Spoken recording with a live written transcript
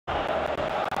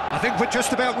think we're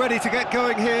just about ready to get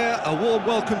going here. A warm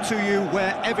welcome to you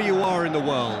wherever you are in the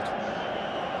world.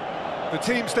 The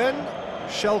teams then,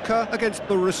 Schalke against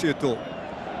Borussia Dortmund.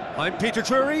 I'm Peter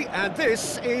Drury, and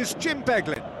this is Jim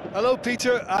Beglin. Hello,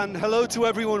 Peter, and hello to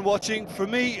everyone watching. For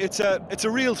me, it's a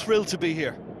real thrill to be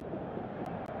here.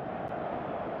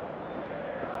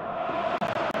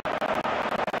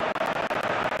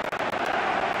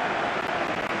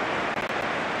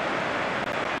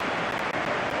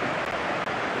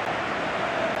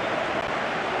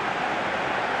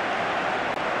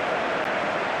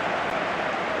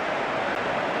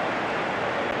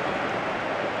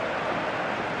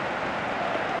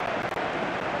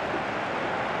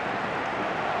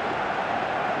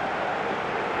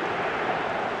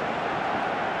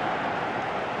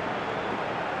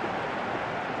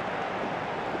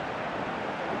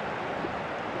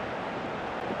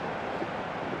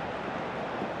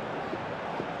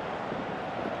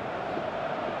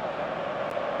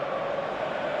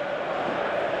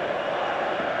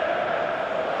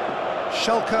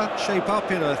 Schalke shape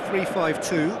up in a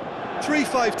 3-5-2.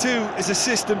 3-5-2 is a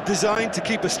system designed to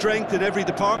keep a strength in every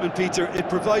department, Peter. It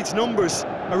provides numbers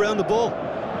around the ball.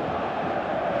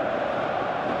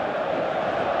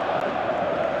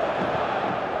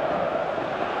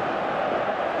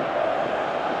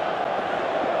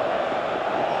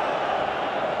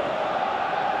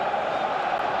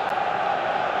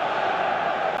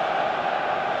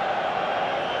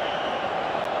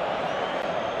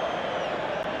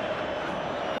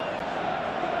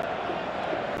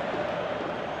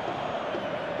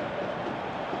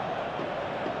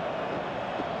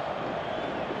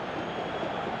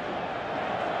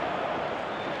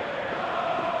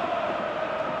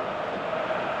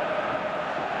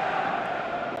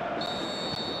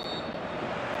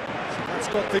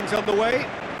 Got things underway.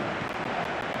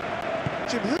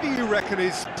 Jim, who do you reckon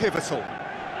is pivotal?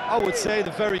 I would say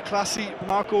the very classy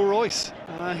Marco Reus.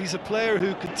 He's a player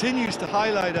who continues to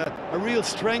highlight a real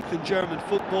strength in German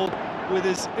football with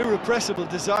his irrepressible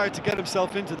desire to get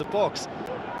himself into the box.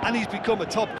 And he's become a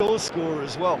top goal scorer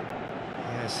as well.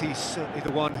 Yes, he's certainly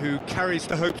the one who carries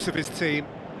the hopes of his team.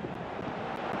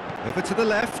 Over to the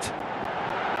left.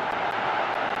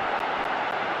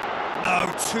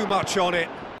 Oh, too much on it.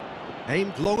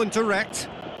 Aimed long and direct.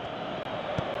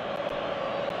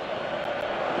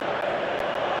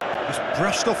 Just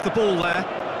brushed off the ball there.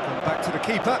 Come back to the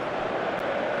keeper.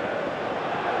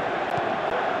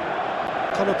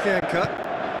 Konoplyanka.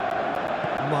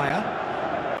 Maya.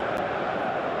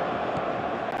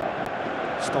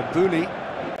 Stambouli.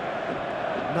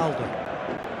 Naldo.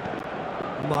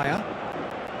 Maya.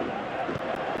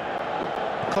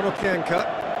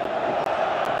 Konoplyanka.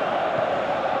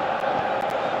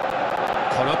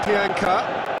 Konoplyanka,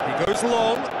 he goes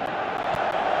long.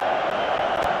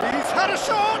 He's had a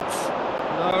shot!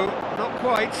 No, not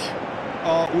quite.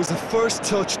 Oh, it was the first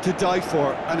touch to die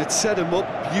for, and it set him up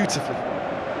beautifully.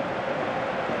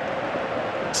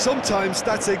 Sometimes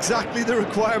that's exactly the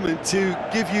requirement to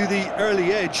give you the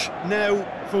early edge. Now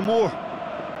for more.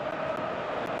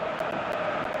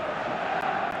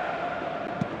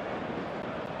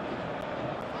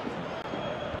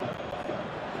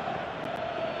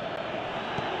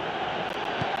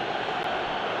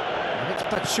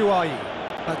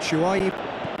 Batshuayi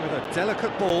with a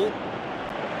delicate ball.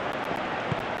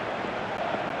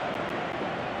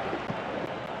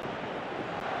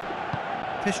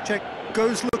 Piszczek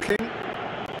goes looking.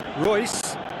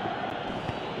 Reus.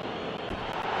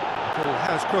 Ball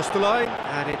has crossed the line,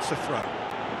 and it's a throw.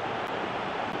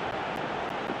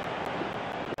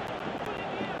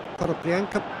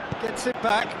 Konoplyanka gets it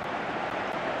back.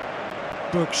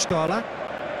 Burgstaller.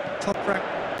 Top rack.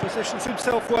 Positions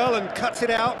himself well and cuts it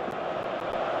out.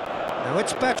 Now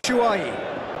it's Batshuayi.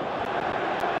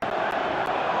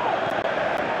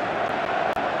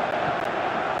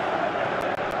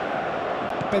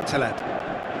 Bentaleb.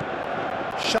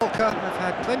 Schalke have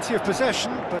had plenty of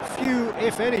possession, but few,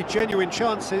 if any, genuine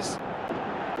chances.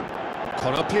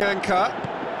 Konoplyanka.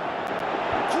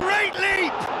 Great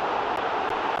leap!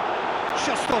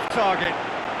 Just off target.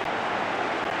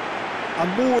 A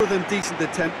more than decent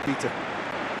attempt, Peter.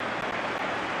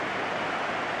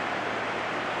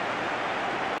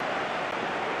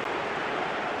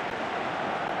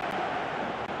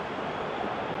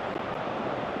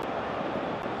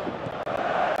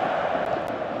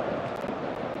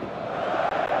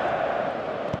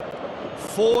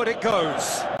 Forward it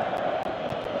goes.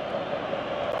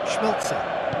 Schmelzer.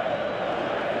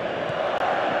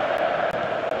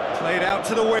 Played out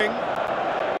to the wing.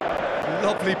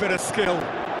 Lovely bit of skill.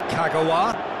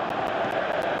 Kagawa.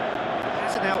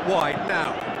 Has it out wide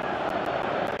now.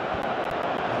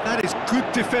 That That is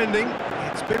good defending.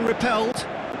 It's been repelled.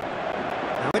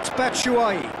 Now it's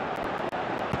Batshuayi.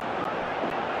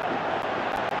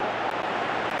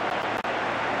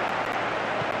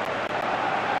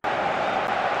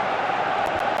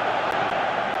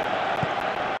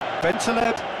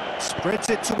 Bentaleb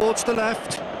spreads it towards the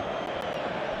left.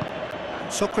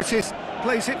 Socrates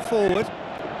plays it forward.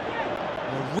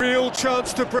 A real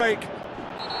chance to break.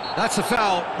 That's a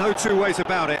foul, no two ways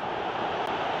about it.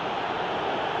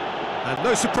 And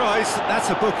no surprise, that's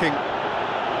a booking.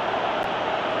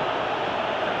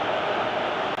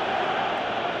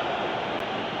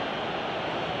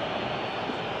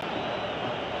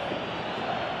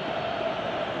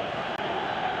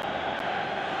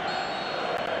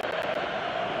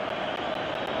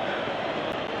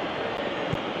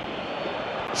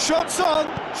 Shots on,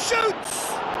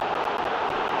 shoots!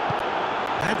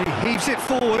 And he heaves it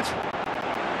forward.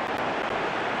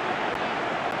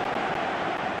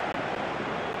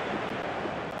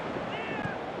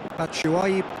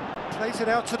 Batshuayi plays it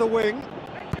out to the wing.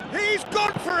 He's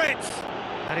gone for it!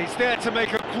 And he's there to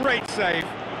make a great save.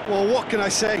 Well, what can I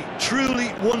say?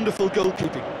 Truly wonderful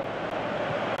goalkeeping.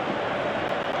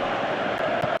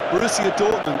 Borussia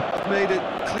Dortmund have made it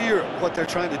clear what they're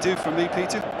trying to do for me,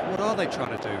 Peter. What are they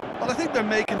trying to do? Well, I think they're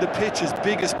making the pitch as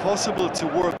big as possible to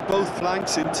work both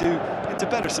flanks into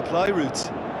better supply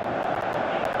routes.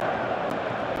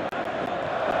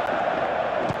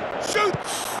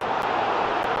 Shoots!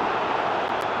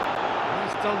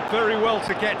 He's done very well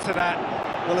to get to that.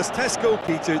 Well, as test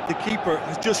goalkeeper, the keeper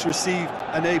has just received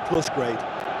an A+ grade.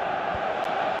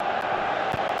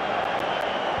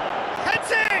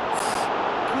 Heads it!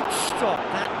 Good stop,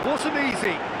 that wasn't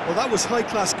easy. Well, that was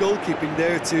high-class goalkeeping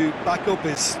there to back up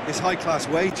his high-class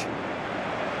wage.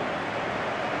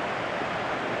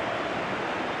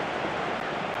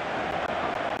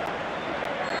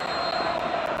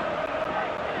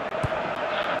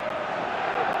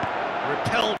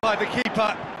 Repelled by the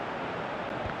keeper.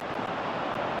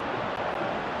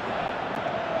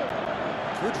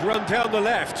 Good run down the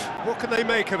left. What can they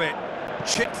make of it?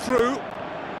 Chip through.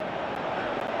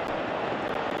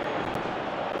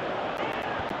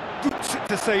 Boots it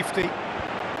to safety.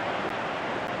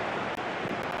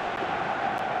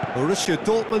 Borussia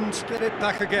Dortmund get it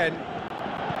back again.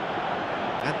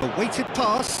 And the weighted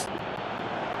pass.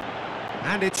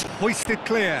 And it's hoisted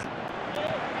clear.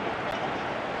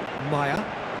 Maya.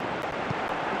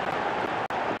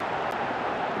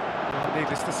 Well,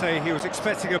 needless to say, he was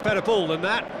expecting a better ball than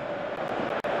that.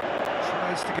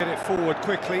 Tries to get it forward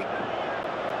quickly.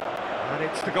 And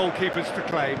it's the goalkeepers to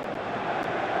claim.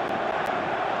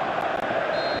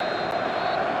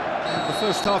 The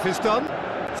first half is done,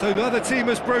 so neither team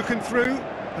has broken through,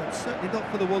 but certainly not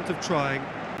for the want of trying.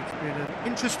 It's been an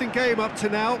interesting game up to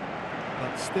now,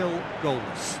 but still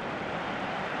goalless.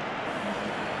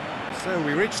 So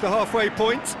we reach the halfway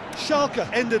point. Schalke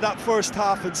ended that first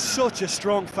half in such a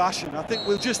strong fashion. I think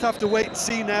we'll just have to wait and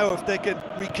see now if they can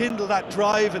rekindle that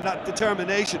drive and that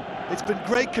determination. It's been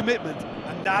great commitment,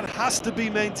 and that has to be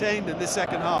maintained in this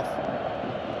second half.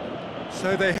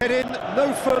 So they head in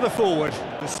no further forward.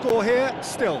 The score here,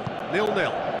 still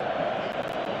 0-0.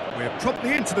 We're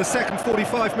promptly into the second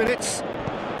 45 minutes.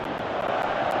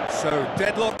 So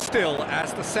deadlock still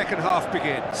as the second half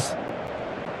begins.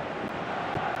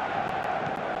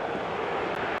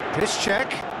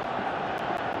 Piszczek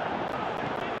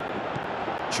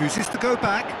chooses to go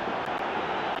back.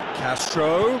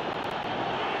 Castro.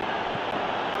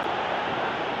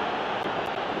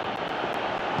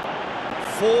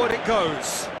 Forward it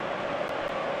goes.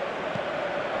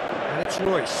 And it's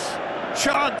Royce.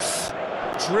 Chance!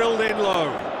 Drilled in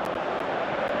low.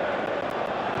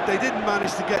 They didn't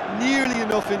manage to get nearly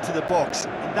enough into the box,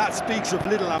 and that speaks of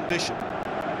little ambition.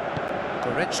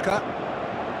 Goretzka.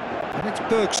 And it's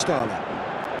Bergstaller.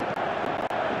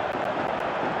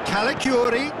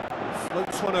 Caligiuri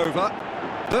floats one over.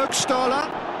 Bergstaller.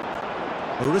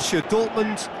 Borussia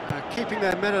Dortmund keeping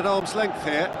their men at arm's length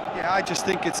here. Yeah, I just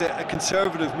think it's a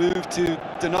conservative move to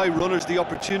deny runners the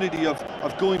opportunity of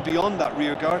going beyond that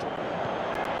rear guard.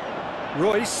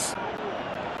 Royce.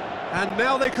 And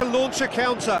now they can launch a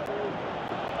counter.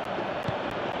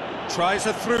 Tries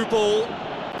a through ball.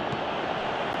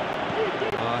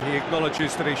 He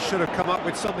acknowledges that he should have come up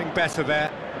with something better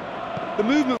there. The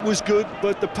movement was good,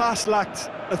 but the pass lacked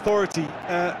authority.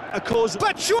 A cause...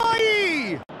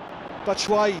 Batshuayi!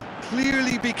 Batshuayi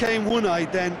clearly became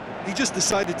one-eyed then. He just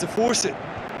decided to force it.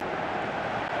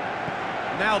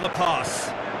 Now the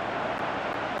pass.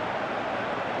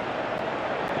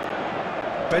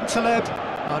 Bentaleb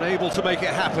unable to make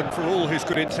it happen for all his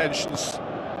good intentions.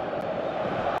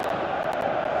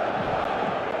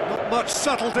 Not much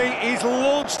subtlety, he's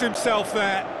launched himself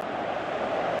there.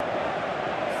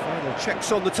 Final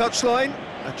checks on the touchline,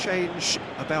 a change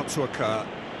about to occur.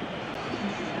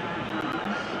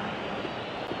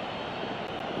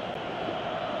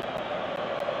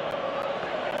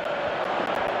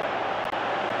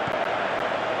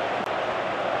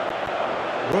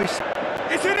 Royce.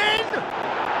 Is it in?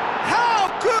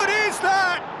 How good is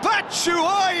that?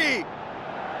 Batshuayi!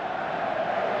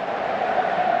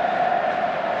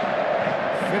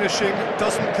 Finishing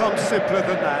doesn't come simpler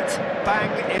than that.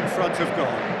 Bang in front of goal.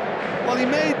 Well, he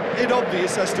made it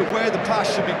obvious as to where the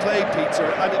pass should be played, Peter,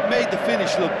 and it made the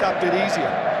finish look that bit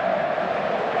easier.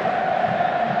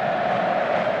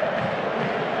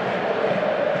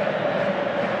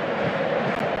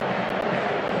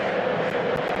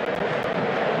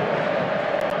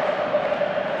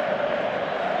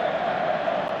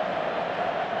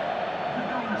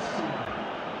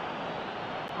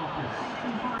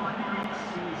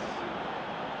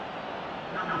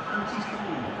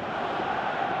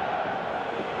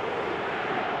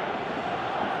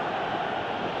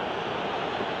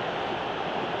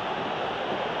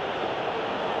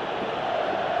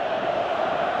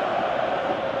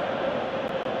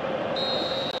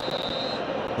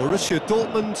 Borussia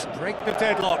Dortmund break the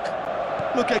deadlock.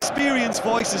 Look, experienced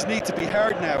voices need to be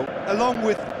heard now, along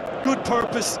with good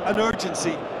purpose and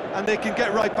urgency, and they can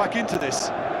get right back into this.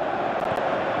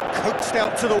 Coaxed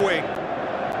out to the wing.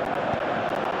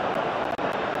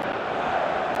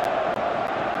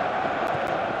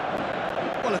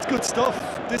 Well, it's good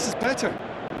stuff. This is better.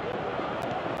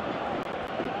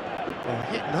 Well,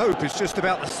 hit and hope is just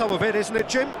about the sum of it, isn't it,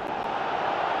 Jim?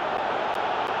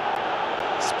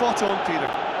 Spot on, Peter.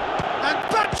 And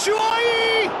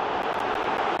Batshuayi!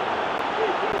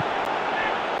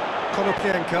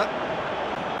 Konoplyanka,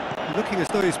 looking as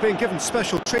though he's being given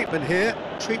special treatment here,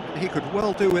 treatment he could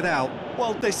well do without.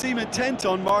 Well, they seem intent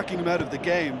on marking him out of the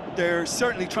game. They're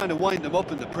certainly trying to wind him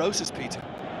up in the process, Peter.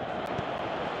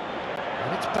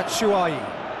 And it's Batshuayi.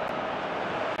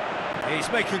 He's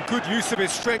making good use of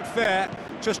his strength there,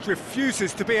 just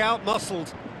refuses to be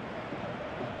out-muscled.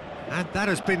 And that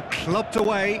has been clubbed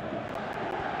away.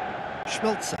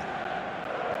 Schmelzer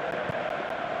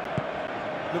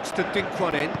looks to dink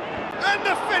one in, and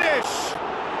the finish!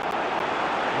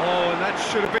 Oh, and that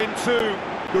should have been two.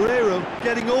 Guerrero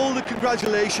getting all the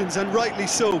congratulations, and rightly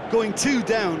so. Going two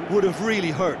down would have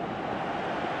really hurt.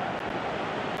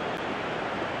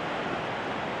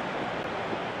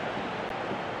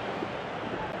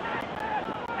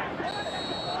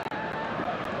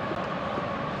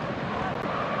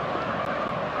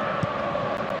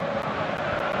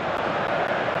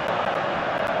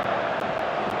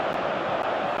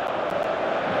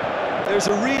 There's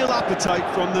a real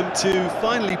appetite from them to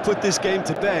finally put this game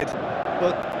to bed,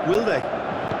 but will they?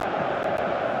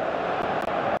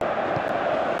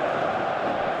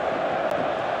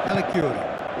 Caligiuri.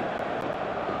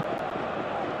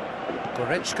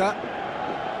 Goretzka.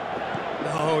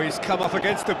 Oh, he's come up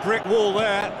against a brick wall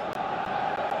there.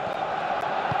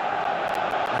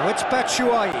 Now it's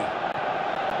Batshuayi.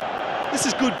 This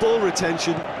is good ball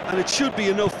retention, and it should be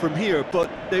enough from here, but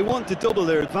they want to double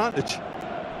their advantage.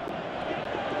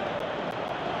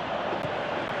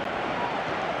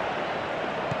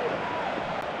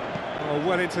 Oh,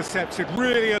 well intercepted,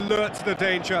 really alert to the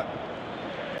danger.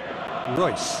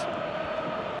 Royce.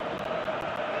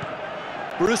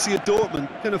 Borussia Dortmund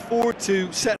can afford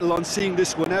to settle on seeing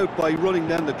this one out by running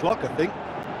down the clock, I think.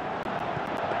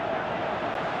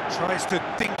 Tries to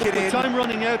dink it in. With time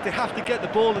running out, they have to get the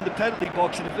ball in the penalty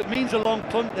box, and if it means a long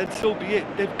punt, then so be it.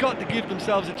 They've got to give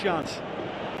themselves a chance.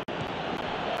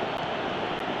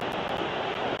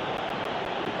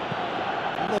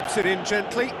 Lobs it in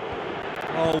gently.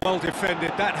 Oh, well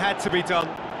defended, that had to be done.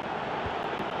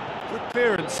 Good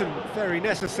clearance and very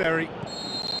necessary.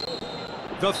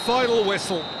 The final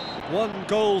whistle. One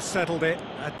goal settled it.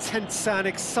 A tense and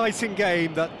exciting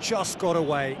game that just got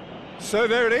away. So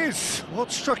there it is.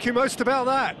 What struck you most about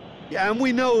that? Yeah, and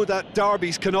we know that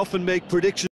derbies can often make predictions